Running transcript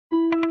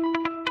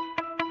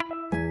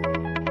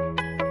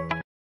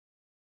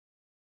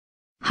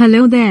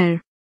Hello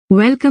there.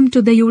 Welcome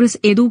to the Juris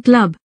Edu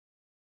Club.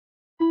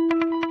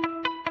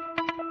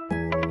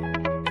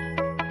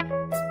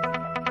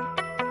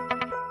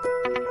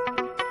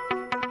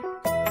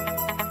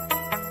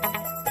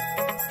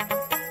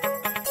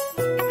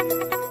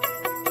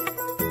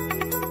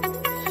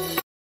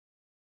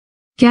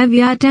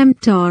 Caveat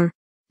emptor.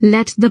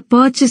 Let the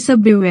purchaser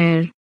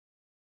beware.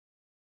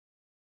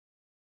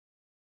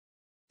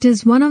 It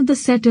is one of the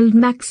settled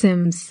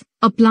maxims,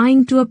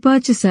 applying to a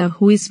purchaser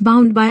who is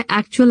bound by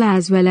actual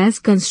as well as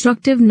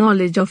constructive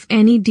knowledge of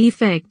any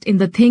defect in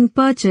the thing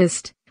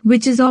purchased,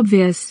 which is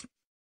obvious,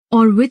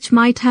 or which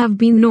might have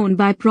been known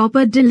by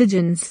proper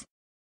diligence.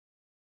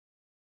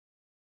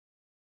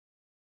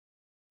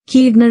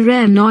 Qui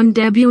ignore non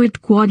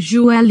debuit quod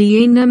jus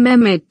alienum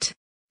emit.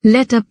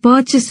 Let a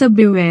purchaser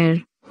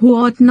beware, who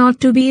ought not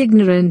to be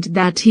ignorant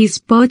that he is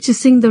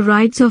purchasing the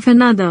rights of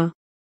another.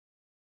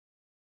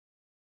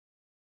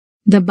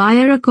 The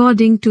buyer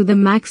according to the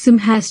maxim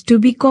has to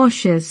be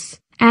cautious,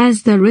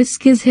 as the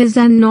risk is his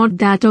and not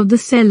that of the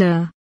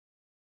seller.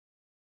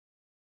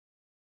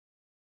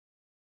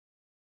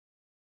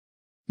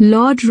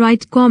 Lord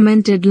Wright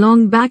commented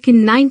long back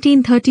in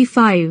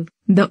 1935,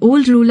 the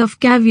old rule of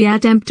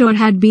caveat emptor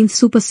had been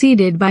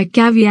superseded by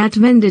caveat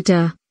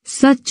venditor,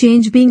 such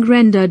change being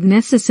rendered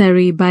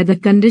necessary by the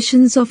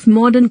conditions of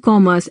modern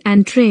commerce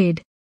and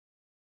trade.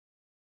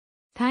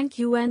 Thank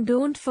you, and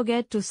don't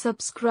forget to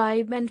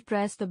subscribe and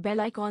press the bell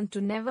icon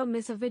to never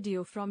miss a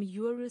video from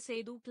Juris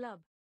Edu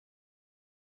Club.